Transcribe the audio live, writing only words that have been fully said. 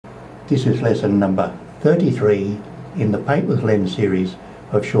This is lesson number 33 in the Paint with Len series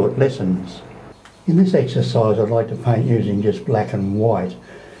of short lessons. In this exercise I'd like to paint using just black and white.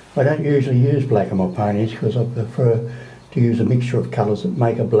 I don't usually use black on my paintings because I prefer to use a mixture of colours that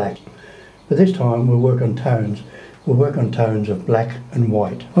make a black. But this time we'll work on tones. We'll work on tones of black and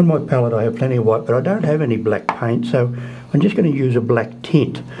white. On my palette I have plenty of white, but I don't have any black paint, so I'm just going to use a black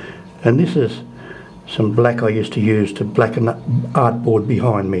tint. And this is some black I used to use to blacken the artboard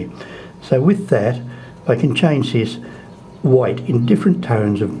behind me. So with that, I can change this white in different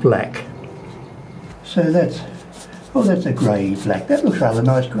tones of black. So that's a grey black. That looks rather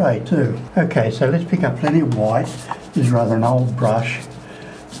nice grey too. Okay, so let's pick up plenty of white. This is rather an old brush.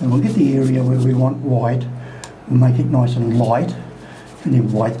 And we'll get the area where we want white. We'll make it nice and light. And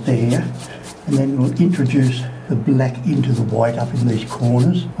then white there. And then we'll introduce the black into the white up in these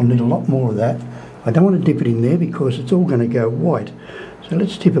corners. I'll need a lot more of that. I don't want to dip it in there because it's all going to go white. So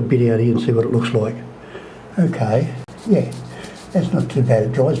let's tip a bit out here and see what it looks like. Okay, yeah, that's not too bad.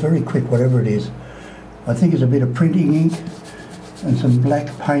 It dries very quick, whatever it is. I think it's a bit of printing ink and some black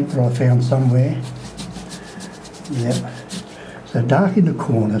paint that I found somewhere. Yep. So dark in the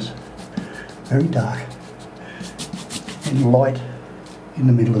corners, very dark, and light in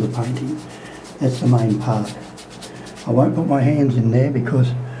the middle of the painting. That's the main part. I won't put my hands in there because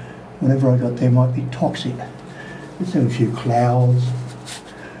whatever I got there might be toxic. Let's have a few clouds,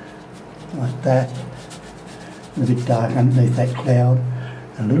 like that. A bit dark underneath that cloud,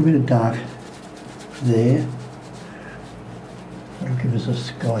 and a little bit of dark there. That'll give us a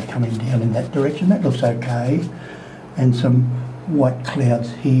sky coming down in that direction. That looks okay. And some white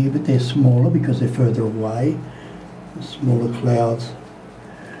clouds here, but they're smaller because they're further away. The smaller clouds,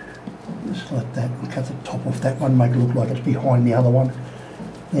 just like that. We'll cut the top off that one, make it look like it's behind the other one.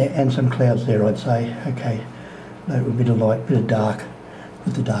 Yeah, and some clouds there, I'd say. Okay, a little bit of light, bit of dark.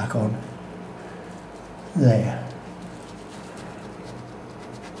 Put the dark on. There.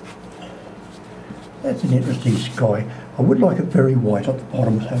 That's an interesting sky. I would like it very white at the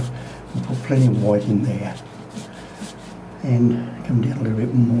bottom, so we'll put plenty of white in there. And come down a little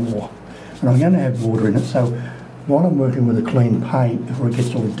bit more. And I'm going to have water in it, so while I'm working with a clean paint, before it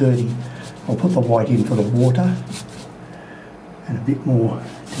gets all dirty, I'll put the white in for the water. And a bit more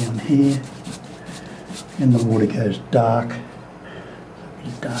down here. And the water goes dark. A bit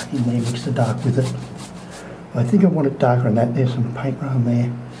of dark in there, mix the dark with it. I think I want it darker than that. There's some paint around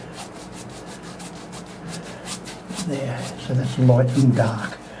there. There, so that's light and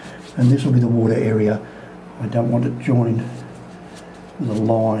dark. And this will be the water area. I don't want it joined with a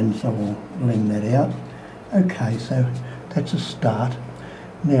line, so we'll blend that out. Okay, so that's a start.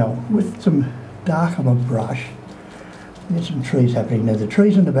 Now, with some dark on my brush, there's some trees happening now. The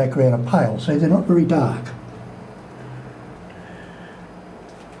trees in the background are pale, so they're not very dark.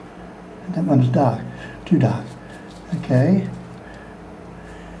 That one's dark. Too dark. Okay.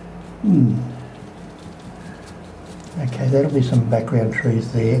 Okay, that'll be some background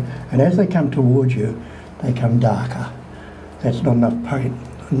trees there. And as they come towards you, they come darker. That's not enough paint.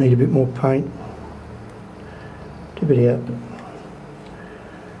 I need a bit more paint. Tip it out.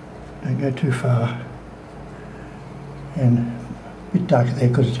 Don't go too far. And a bit darker there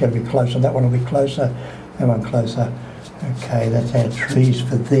because it's going to be closer. That one will be closer. That one closer. Okay, that's our trees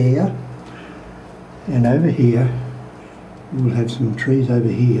for there. And over here, we'll have some trees over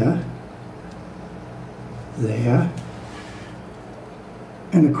here, there,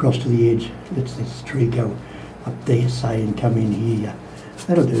 and across to the edge. Let's this tree go up there, say, and come in here.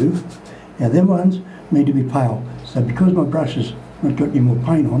 That'll do. Now, them ones need to be pale. So because my brush has not got any more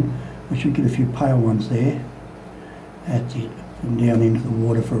paint on, I should get a few pale ones there. That's it. And down into the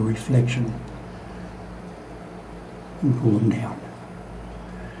water for reflection. And pull them down.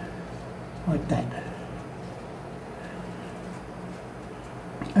 Like that.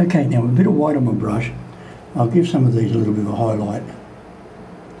 Okay, now with a bit of white on my brush, I'll give some of these a little bit of a highlight.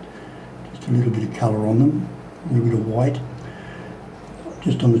 Just a little bit of colour on them, a little bit of white,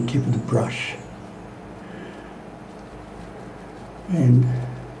 just on the tip of the brush. And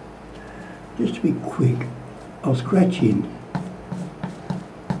just to be quick, I'll scratch in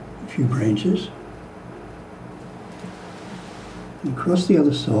a few branches. And across the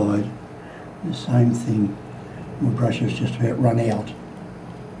other side, the same thing. My brush has just about run out.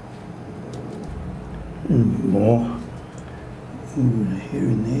 And more here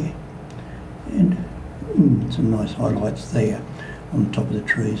and there, and some nice highlights there on the top of the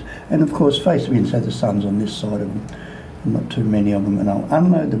trees. And of course face them in so the sun's on this side of them, and not too many of them. And I'll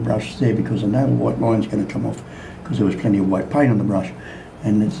unload the brush there because I know the white line's going to come off because there was plenty of white paint on the brush.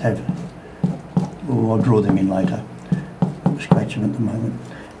 And let's have, well, I'll draw them in later. I'll scratch them at the moment.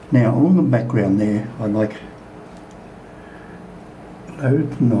 Now along the background there, I like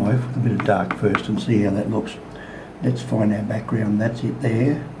load the knife with a bit of dark first and see how that looks. Let's find our background. That's it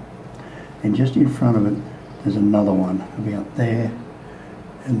there. And just in front of it, there's another one about there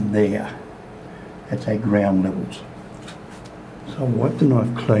and there. That's our ground levels. So I'll wipe the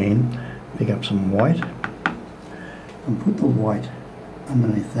knife clean, pick up some white, and put the white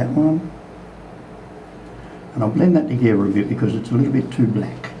underneath that one. And I'll blend that together a bit because it's a little bit too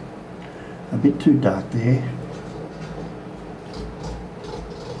black. A bit too dark there.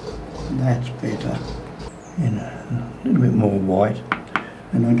 That's better. And a little bit more white.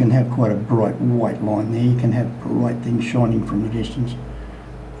 And I can have quite a bright white line there. You can have bright things shining from the distance.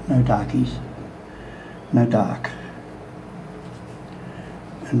 No darkies. No dark.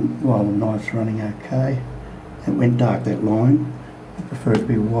 And while the knife's running okay, it went dark, that line. I prefer it to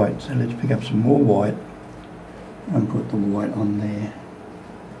be white, so let's pick up some more white and put the white on there.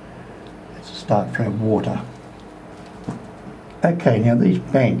 Let's start for our water. Okay, now these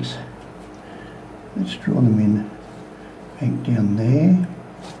banks, let's draw them in. Bank down there.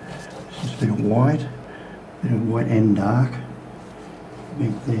 This is a bit of white and dark.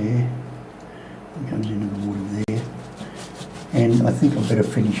 Bank there. It comes into the water there. And I think I better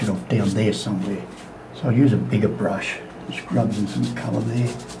finish it off down there somewhere. So I'll use a bigger brush, scrub in some colour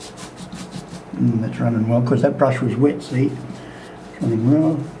there. That's running well, because that brush was wet, see? It's running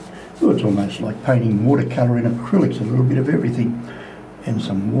well. Oh, it's almost like painting watercolour in acrylics, a little bit of everything. And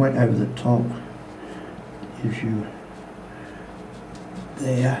some white over the top. Gives you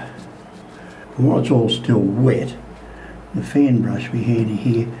there. And while it's all still wet, the fan brush will be handy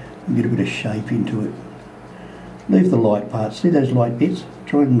here and get a bit of shape into it. Leave the light parts, see those light bits?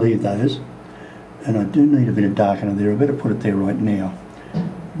 Try and leave those. And I do need a bit of darkener there, I better put it there right now.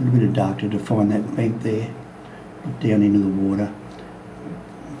 A little bit of dark to define that bank there, down into the water.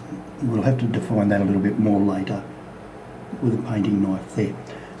 We'll have to define that a little bit more later with a painting knife there.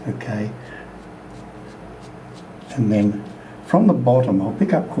 Okay. And then from the bottom I'll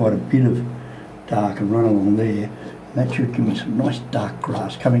pick up quite a bit of dark and run along there. And that should give me some nice dark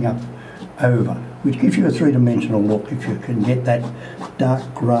grass coming up over, which gives you a three-dimensional look if you can get that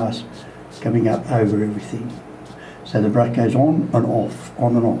dark grass coming up over everything. So the brush goes on and off,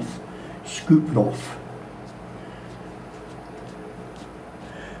 on and off. Scoop it off.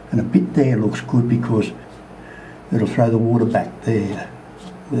 And a bit there looks good because it'll throw the water back there.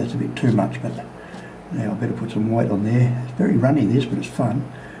 Well, that's a bit too much, but now I better put some white on there. It's very runny this, but it's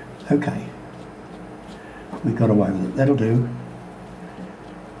fun. Okay. We got away with it. That'll do.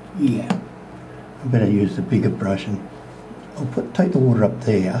 Yeah. I better use the bigger brush and I'll take the water up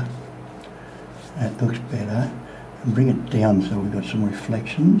there. That looks better. And bring it down so we've got some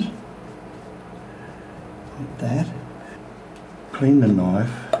reflections. Like that. Clean the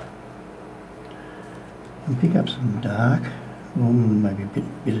knife. And pick up some dark. Or maybe a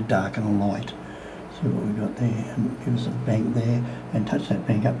bit of dark and a light. See what we've got there. And give us a bank there. And touch that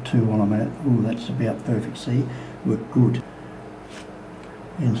bank up too while I'm at it. Oh, that's about perfect. See? We're good.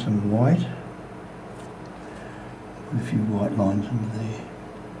 And some white. Put a few white lines under there.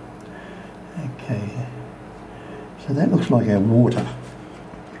 Okay. So that looks like our water.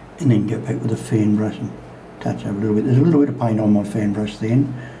 And then go back with the fan brush and touch up a little bit. There's a little bit of paint on my fan brush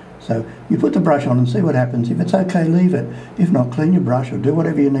then. So you put the brush on and see what happens. If it's okay, leave it. If not, clean your brush or do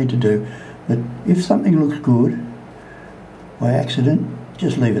whatever you need to do. But if something looks good, by accident,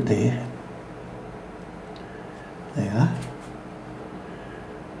 just leave it there. There.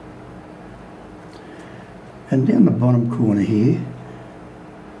 And down the bottom corner here,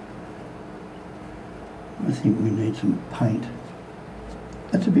 I think we need some paint.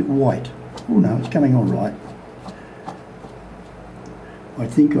 That's a bit white. Oh no, it's coming all right. I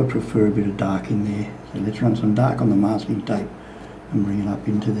think I prefer a bit of dark in there. So let's run some dark on the masking tape and bring it up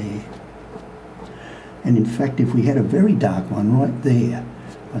into there. And in fact, if we had a very dark one right there,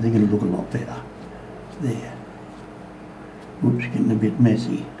 I think it'll look a lot better. There. Whoops, getting a bit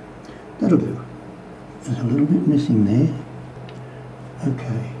messy. That'll do. There's a little bit missing there.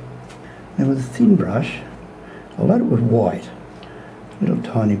 Okay. Now with a thin brush, I'll load it with white. A little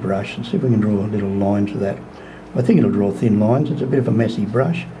tiny brush and see if we can draw little lines with that. I think it'll draw thin lines. It's a bit of a messy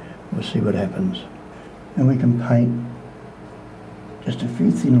brush. We'll see what happens. And we can paint just a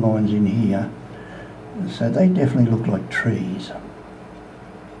few thin lines in here. So they definitely look like trees.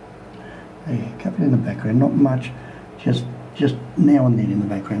 There, a couple in the background, not much, just now and then in the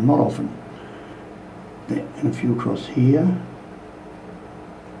background, not often. There, and a few across here.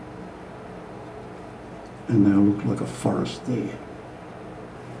 And they'll look like a forest there.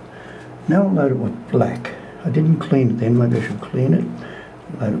 Now I'll load it with black. I didn't clean it then, maybe I should clean it.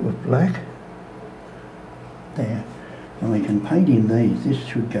 Load it with black. There. And we can paint in these. This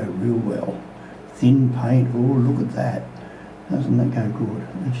should go real well. Thin paint. Oh, look at that. Doesn't that go good?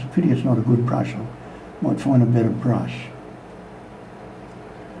 It's a pity it's not a good brush. I might find a better brush.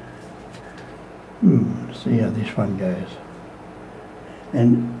 See how this one goes.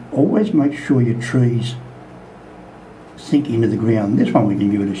 And always make sure your trees sink into the ground. This one we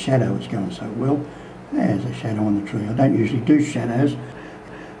can give it a shadow. It's going so well. There's a shadow on the tree. I don't usually do shadows.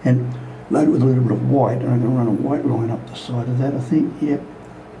 And load it with a little bit of white. I'm going to run a white line up the side of that, I think. Yep.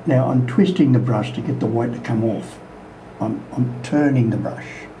 Now I'm twisting the brush to get the white to come off. I'm turning the brush.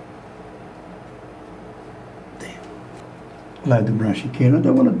 There. Load the brush again. I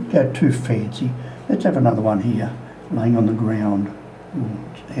don't want to go too fancy. Let's have another one here, laying on the ground.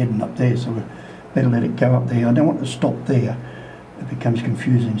 It's heading up there, so we better let it go up there. I don't want to stop there. It becomes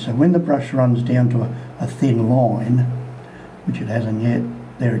confusing. So when the brush runs down to a thin line, which it hasn't yet,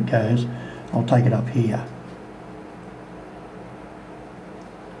 there it goes, I'll take it up here.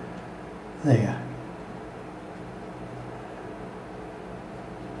 There.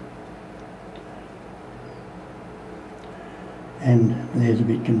 And there's a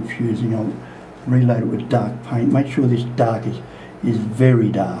bit confusing. I'll reload it with dark paint. Make sure this dark is very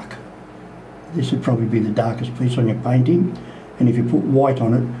dark. This would probably be the darkest piece on your painting, and if you put white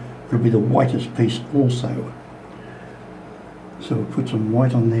on it, it'll be the whitest piece also. So we'll put some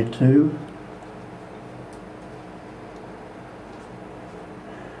white on there too.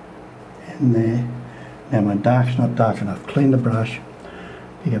 And there. Now my dark's not dark enough. Clean the brush,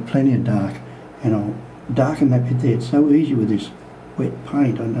 you get plenty of dark, and I'll darken that bit there. It's so easy with this wet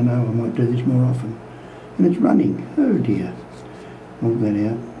paint. I don't know, I might do this more often. And it's running. Oh dear. Move that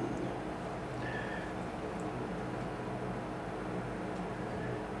out.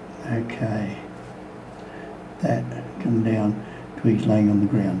 Okay. That come down, twigs laying on the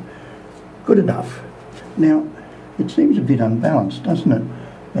ground. Good enough. Now, it seems a bit unbalanced, doesn't it?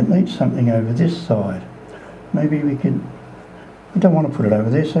 It needs something over this side. Maybe we could, we don't want to put it over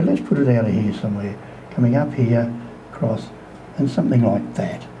there, so let's put it out of here somewhere. Coming up here, across, and something like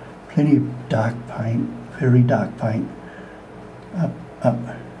that. Plenty of dark paint, very dark paint. Up,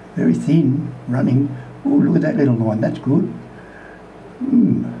 very thin, running. Oh, look at that little line, that's good.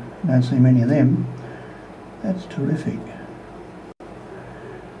 Don't see many of them. That's terrific.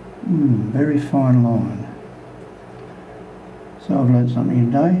 Very fine line. So I've learned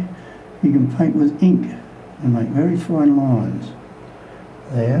something today. You can paint with ink and make very fine lines.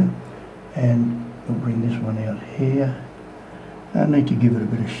 There. And we'll bring this one out here. I need to give it a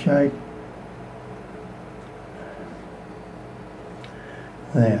bit of shape.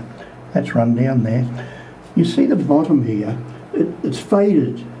 There. That's run down there. You see the bottom here? It's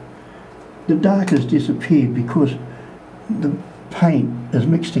faded. The dark has disappeared because the paint is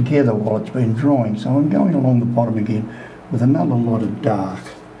mixed together while it's been drying. So I'm going along the bottom again with another lot of dark.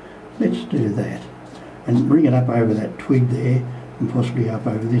 Let's do that. And bring it up over that twig there, and possibly up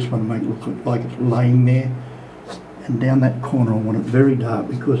over this one, make it look like it's laying there. And down that corner I want it very dark,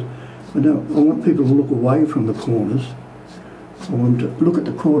 because I want people to look away from the corners. I want them to look at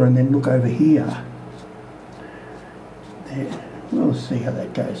the corner and then look over here. There. We'll see how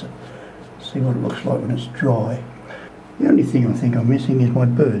that goes. See what it looks like when it's dry. The only thing I think I'm missing is my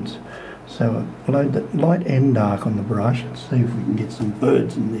birds. So I'll load the light and dark on the brush and see if we can get some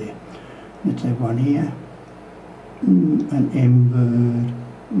birds in there. Let's have one here. An M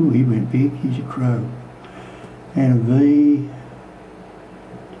bird. Ooh, he went big. He's a crow. And a V.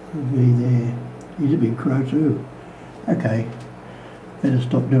 A V there. He's a big crow too. Okay. Better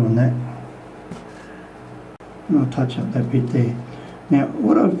stop doing that. And I'll touch up that bit there. Now,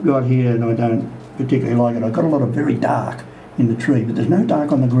 what I've got here, and I don't particularly like it, I've got a lot of very dark in the tree, but there's no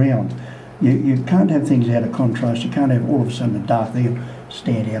dark on the ground. You can't have things out of contrast. You can't have all of a sudden the dark there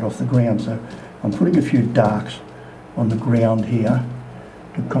stand out off the ground. So I'm putting a few darks on the ground here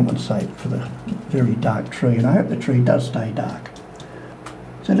to compensate for the very dark tree, and I hope the tree does stay dark.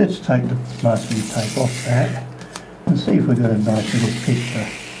 So let's take the masking tape off that and see if we've got a nice little picture.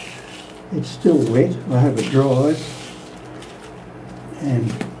 It's still wet. I hope it dries.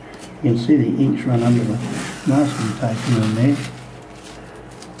 And you can see the inks run under the masking tape here and there.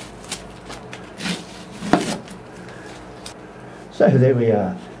 So there we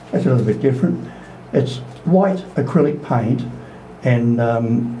are. That's a little bit different. It's white acrylic paint, and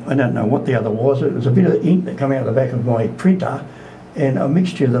I don't know what the other was. It was a bit of ink that came out the back of my printer, and a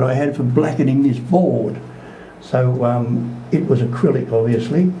mixture that I had for blackening this board. So it was acrylic,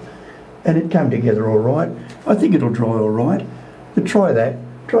 obviously, and it came together all right. I think it'll dry all right. But try that.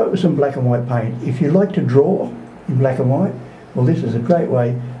 Try it with some black and white paint. If you like to draw in black and white, Well, this is a great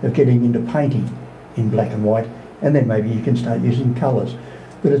way of getting into painting in black and white, and then maybe you can start using colours.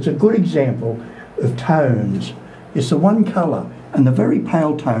 But it's a good example of tones. It's the one colour, and the very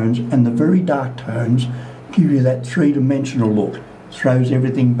pale tones and the very dark tones give you that three-dimensional look, throws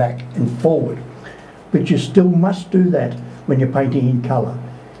everything back and forward. But you still must do that when you're painting in colour.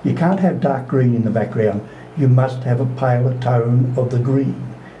 You can't have dark green in the background, you must have a paler tone of the green.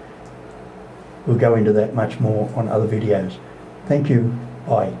 We'll go into that much more on other videos. Thank you,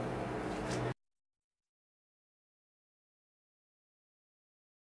 bye.